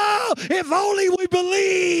 Oh, if only we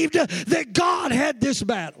believed that God had this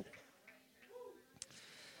battle.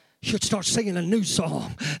 Should start singing a new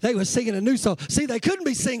song. They were singing a new song. See, they couldn't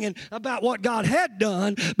be singing about what God had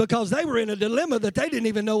done because they were in a dilemma that they didn't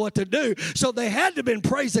even know what to do. So they had to have been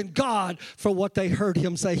praising God for what they heard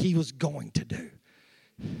him say he was going to do.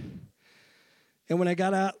 And when they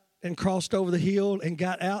got out and crossed over the hill and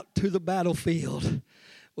got out to the battlefield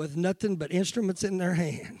with nothing but instruments in their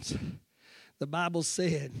hands, the Bible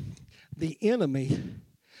said the enemy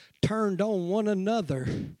turned on one another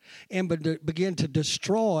and began to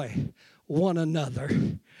destroy one another.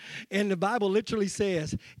 And the Bible literally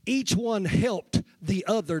says, each one helped the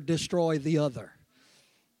other destroy the other.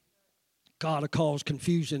 God will cause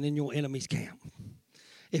confusion in your enemy's camp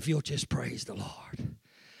if you'll just praise the Lord.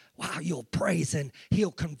 While you're praising,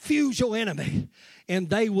 he'll confuse your enemy and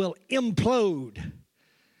they will implode.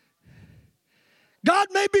 God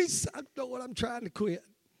may be, I know what I'm trying to quit.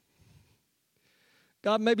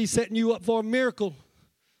 God may be setting you up for a miracle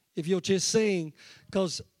if you'll just sing.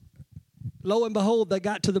 Because lo and behold, they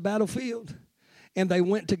got to the battlefield and they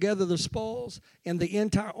went to gather the spoils, and the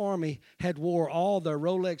entire army had wore all their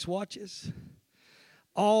Rolex watches,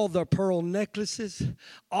 all their pearl necklaces,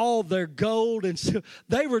 all their gold. And so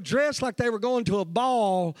they were dressed like they were going to a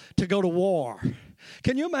ball to go to war.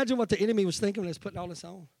 Can you imagine what the enemy was thinking when he was putting all this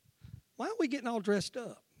on? Why aren't we getting all dressed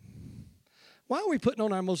up? Why are we putting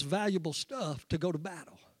on our most valuable stuff to go to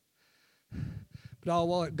battle? But all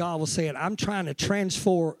what God was saying, I'm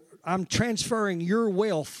transferring your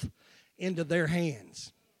wealth into their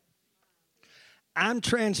hands. I'm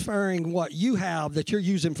transferring what you have that you're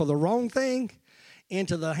using for the wrong thing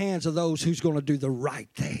into the hands of those who's going to do the right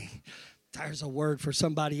thing. There's a word for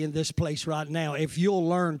somebody in this place right now. If you'll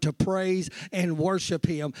learn to praise and worship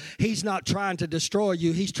him, he's not trying to destroy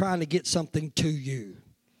you. He's trying to get something to you.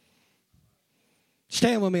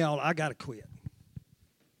 Stand with me all. I got to quit.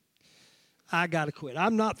 I got to quit.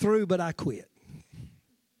 I'm not through, but I quit.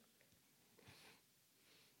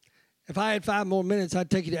 If I had 5 more minutes, I'd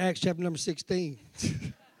take you to Acts chapter number 16.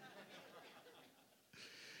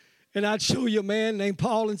 And I'd show you a man named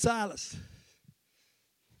Paul and Silas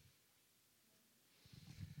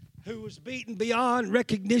who was beaten beyond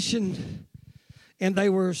recognition. And they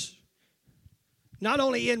were not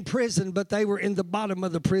only in prison, but they were in the bottom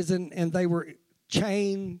of the prison, and they were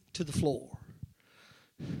chained to the floor.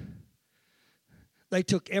 They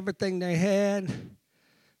took everything they had.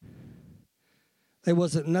 There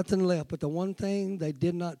wasn't nothing left, but the one thing they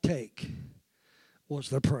did not take was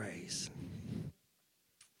their praise.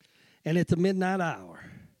 And at the midnight hour,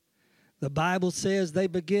 the Bible says they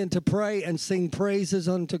began to pray and sing praises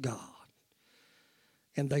unto God.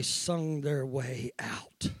 And they sung their way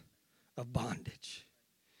out of bondage.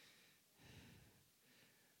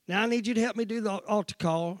 Now I need you to help me do the altar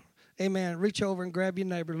call. Amen. Reach over and grab your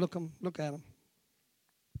neighbor. Look at them.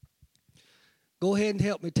 Go ahead and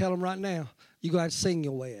help me. Tell them right now, you're going to sing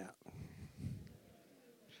your way out.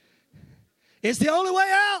 It's the only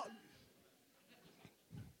way out.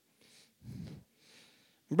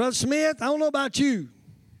 Brother Smith, I don't know about you,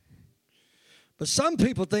 but some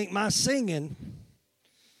people think my singing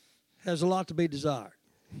has a lot to be desired.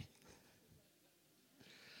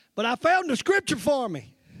 But I found the scripture for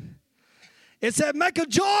me. It said, make a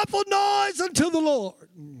joyful noise unto the Lord.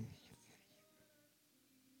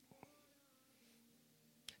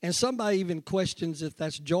 And somebody even questions if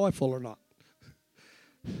that's joyful or not.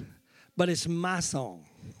 But it's my song.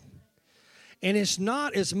 And it's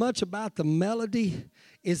not as much about the melody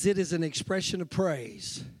as it is an expression of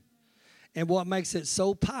praise. And what makes it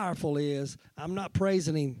so powerful is I'm not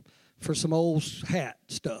praising him for some old hat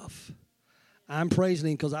stuff. I'm praising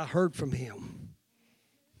him because I heard from him.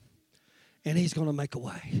 And he's going to make a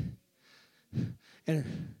way.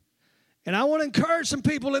 And I want to encourage some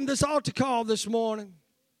people in this altar call this morning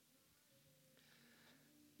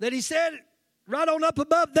that he said right on up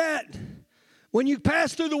above that, when you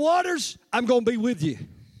pass through the waters, I'm going to be with you.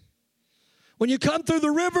 When you come through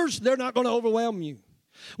the rivers, they're not going to overwhelm you.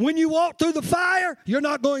 When you walk through the fire, you're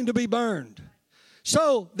not going to be burned.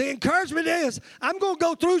 So the encouragement is, I'm going to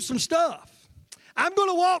go through some stuff. I'm going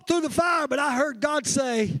to walk through the fire, but I heard God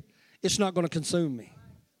say, it's not going to consume me.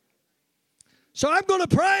 So I'm going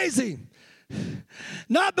to praise him.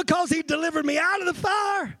 Not because he delivered me out of the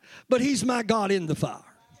fire, but he's my God in the fire.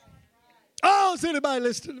 Oh, is anybody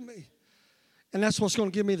listening to me? And that's what's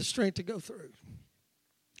going to give me the strength to go through.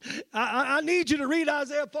 I need you to read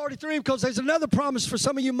Isaiah 43 because there's another promise for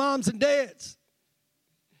some of you moms and dads.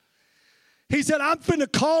 He said, I'm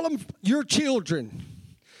finna call them your children,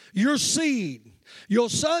 your seed, your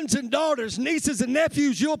sons and daughters, nieces and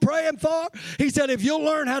nephews you're praying for. He said, if you'll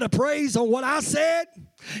learn how to praise on what I said,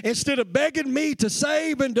 instead of begging me to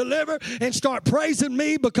save and deliver, and start praising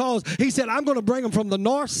me, because he said, I'm going to bring them from the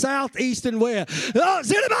north, south, east, and west. Oh,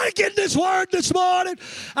 is anybody getting this word this morning?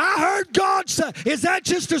 I heard God say, is that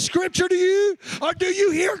just a scripture to you? Or do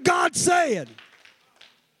you hear God saying,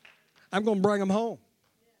 I'm going to bring them home.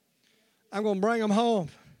 I'm going to bring them home.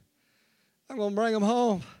 I'm going to bring them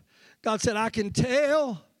home. God said, I can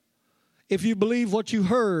tell if you believe what you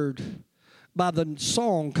heard by the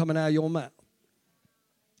song coming out of your mouth.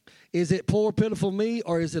 Is it Poor Pitiful Me,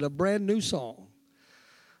 or is it a brand new song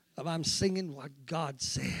of I'm singing what God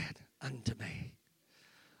said unto me?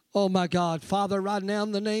 Oh, my God. Father, right now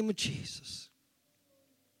in the name of Jesus,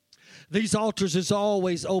 these altars is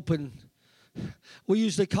always open. We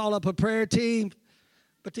usually call up a prayer team,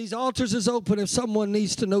 but these altars is open if someone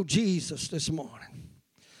needs to know Jesus this morning.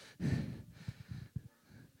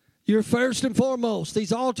 You're first and foremost.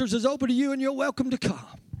 These altars is open to you, and you're welcome to come.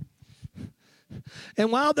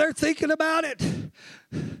 And while they're thinking about it,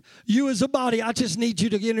 you as a body, I just need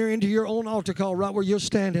you to enter into your own altar call right where you're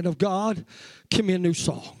standing of God, give me a new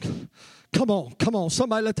song. Come on, come on.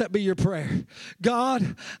 Somebody let that be your prayer.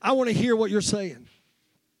 God, I want to hear what you're saying.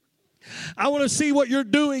 I want to see what you're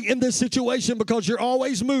doing in this situation, because you're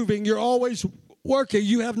always moving. You're always working.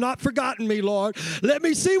 You have not forgotten me, Lord. Let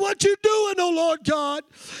me see what you're doing, oh Lord God.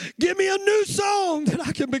 Give me a new song that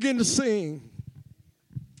I can begin to sing.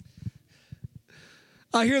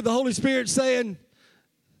 I hear the Holy Spirit saying,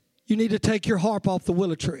 you need to take your harp off the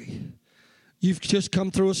willow tree. You've just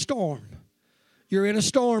come through a storm. You're in a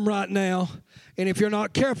storm right now, and if you're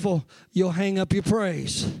not careful, you'll hang up your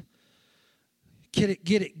praise. Get it,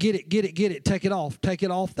 get it, get it, get it, get it. Take it off. Take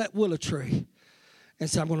it off that willow tree. And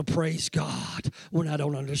say, I'm going to praise God when I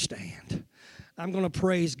don't understand. I'm going to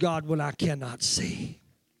praise God when I cannot see.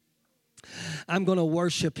 I'm going to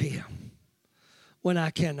worship him when I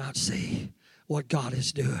cannot see what God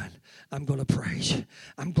is doing. I'm going to praise you.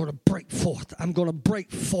 I'm going to break forth. I'm going to break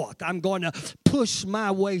forth. I'm going to push my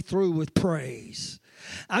way through with praise.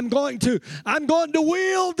 I'm going to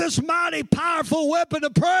wield this mighty, powerful weapon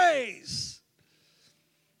of praise.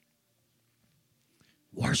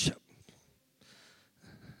 Worship.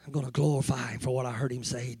 I'm going to glorify him for what I heard him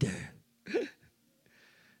say he'd do.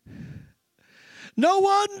 No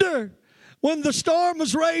wonder when the storm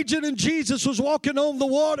was raging and Jesus was walking on the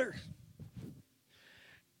water,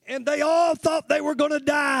 and they all thought they were going to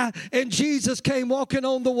die, and Jesus came walking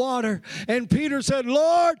on the water, and Peter said,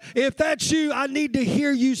 Lord, if that's you, I need to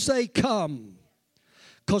hear you say come,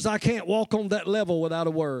 because I can't walk on that level without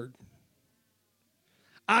a word.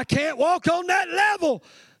 I can't walk on that level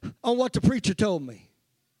on what the preacher told me.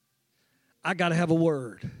 I got to have a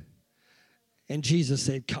word. And Jesus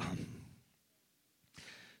said, come.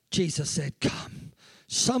 Jesus said, come.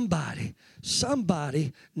 Somebody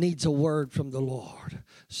needs a word from the Lord.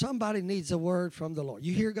 Somebody needs a word from the Lord.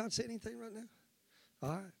 You hear God say anything right now?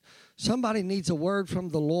 All right. Somebody needs a word from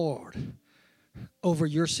the Lord over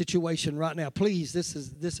your situation right now. Please, this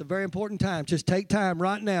is a very important time. Just take time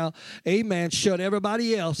right now. Amen. Shut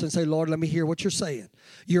everybody else and say, Lord, let me hear what you're saying.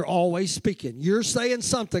 You're always speaking. You're saying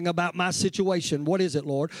something about my situation. What is it,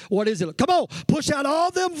 Lord? What is it? Come on. Push out all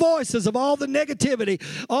them voices of all the negativity,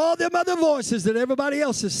 all them other voices that everybody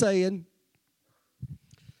else is saying.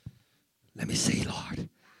 Let me see, Lord.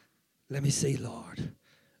 Let me see, Lord.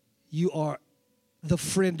 You are the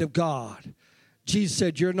friend of God. Jesus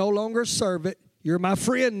said, you're no longer a servant. You're my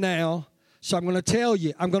friend now. So I'm going to tell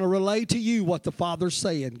you, I'm going to relay to you what the Father's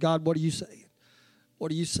saying. God, what are you saying?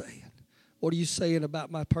 What are you saying? What are you saying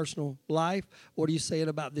about my personal life? What are you saying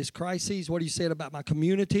about this crisis? What are you saying about my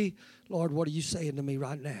community? Lord, what are you saying to me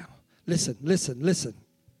right now? Listen, listen, listen.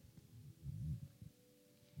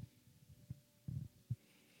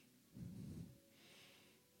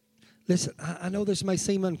 Listen, I know this may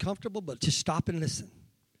seem uncomfortable, but just stop and listen.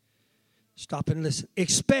 Stop and listen.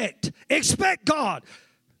 Expect God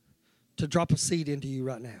to drop a seed into you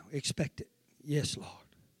right now. Expect it. Yes, Lord.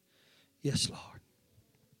 Yes, Lord.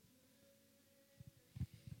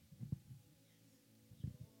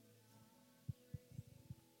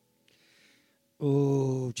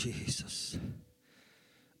 Oh, Jesus.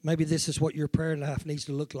 Maybe this is what your prayer life needs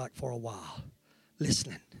to look like for a while.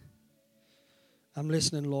 Listening. I'm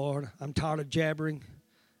listening, Lord. I'm tired of jabbering.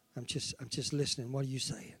 I'm just listening. What are you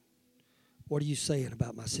saying? What are you saying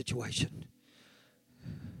about my situation?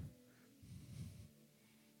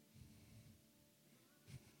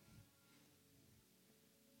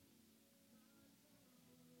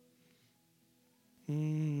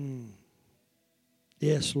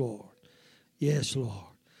 Yes, Lord. Yes, Lord.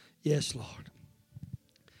 Yes, Lord.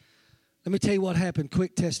 Let me tell you what happened.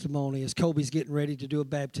 Quick testimony as Kobe's getting ready to do a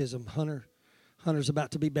baptism. Hunter's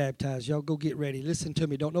about to be baptized. Y'all go get ready. Listen to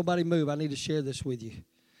me. Don't nobody move. I need to share this with you.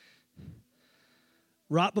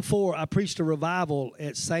 Right before I preached a revival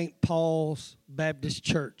at St. Paul's Baptist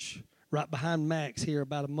Church, right behind Max here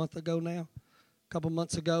about a month ago now, a couple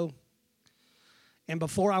months ago. And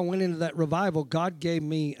before I went into that revival, God gave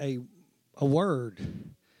me a word.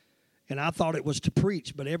 And I thought it was to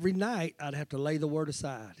preach, but every night I'd have to lay the word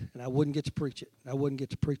aside, and I wouldn't get to preach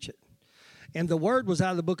it. And the word was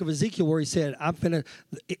out of the book of Ezekiel where he said,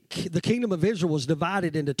 the kingdom of Israel was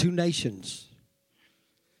divided into two nations.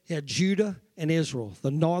 You had Judah and Israel,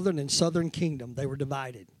 the northern and southern kingdom. They were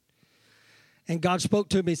divided. And God spoke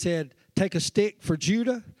to me and said, take a stick for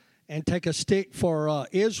Judah and take a stick for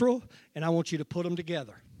Israel, and I want you to put them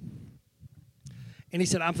together. And he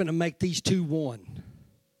said, I'm going to make these two one.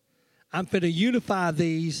 I'm going to unify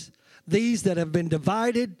these that have been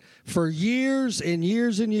divided for years and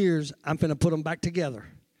years and years. I'm going to put them back together,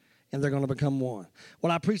 and they're going to become one.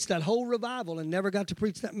 Well, I preached that whole revival and never got to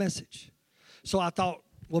preach that message. So I thought,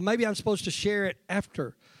 well, maybe I'm supposed to share it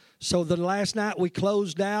after. So the last night we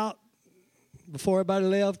closed out. Before everybody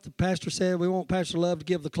left, the pastor said, we want Pastor Love to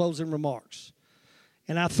give the closing remarks.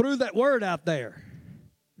 And I threw that word out there.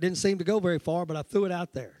 Didn't seem to go very far, but I threw it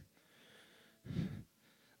out there.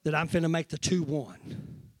 That I'm finna make the two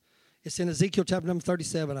one. It's in Ezekiel chapter number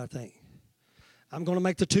 37, I think. I'm going to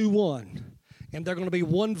make the two one, and they're going to be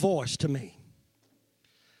one voice to me.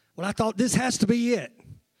 Well, I thought this has to be it.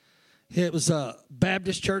 It was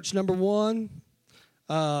Baptist church number 1,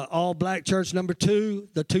 all black church number 2.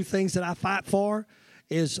 The two things that I fight for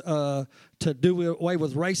is to do away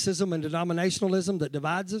with racism and denominationalism that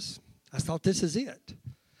divides us. I thought this is it.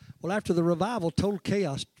 Well, after the revival, total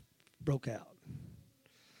chaos broke out.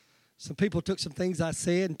 Some people took some things I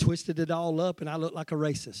said and twisted it all up, and I looked like a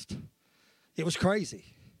racist. It was crazy.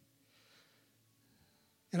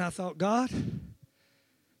 And I thought, God,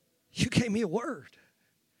 you gave me a word.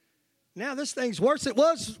 Now this thing's worse than it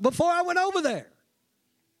was before I went over there.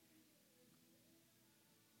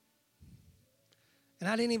 And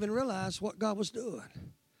I didn't even realize what God was doing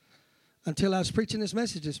until I was preaching this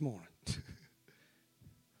message this morning.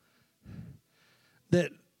 That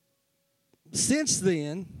since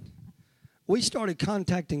then, we started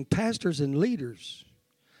contacting pastors and leaders.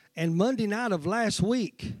 And Monday night of last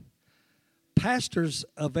week, pastors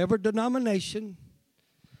of every denomination,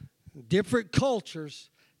 different cultures,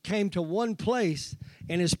 came to one place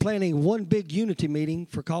and is planning one big unity meeting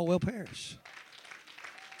for Caldwell Parish.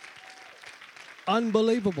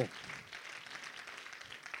 Unbelievable.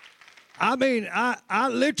 I mean, I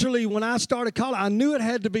literally, when I started calling, I knew it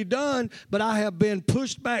had to be done, but I have been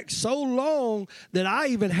pushed back so long that I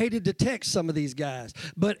even hated to text some of these guys.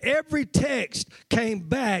 But every text came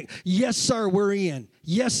back, yes, sir, we're in.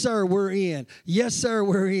 Yes, sir, we're in. Yes, sir,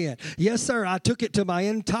 we're in. Yes, sir, I took it to my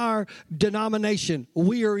entire denomination.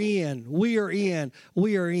 We are in. We are in.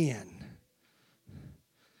 We are in.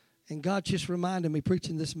 And God just reminded me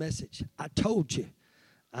preaching this message. I told you,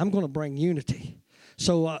 I'm going to bring unity.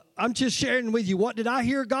 So I'm just sharing with you, what did I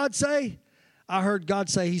hear God say? I heard God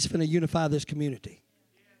say he's going to unify this community.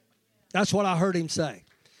 That's what I heard him say.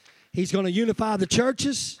 He's going to unify the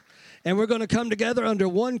churches, and we're going to come together under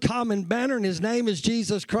one common banner, and his name is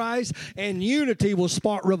Jesus Christ, and unity will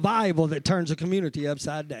spark revival that turns a community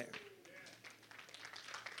upside down.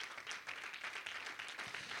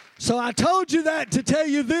 So I told you that to tell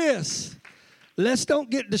you this. Let's don't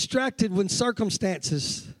get distracted when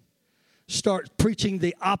circumstances start preaching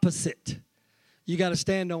the opposite. You got to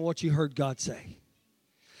stand on what you heard God say.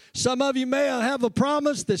 Some of you may have a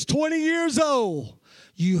promise that's 20 years old.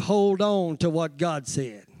 You hold on to what God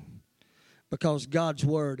said, because God's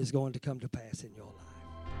word is going to come to pass in your life.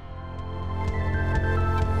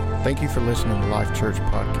 Thank you for listening to Life Church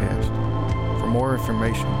Podcast. For more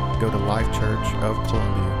information, go to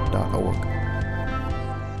lifechurchofcolumbia.org.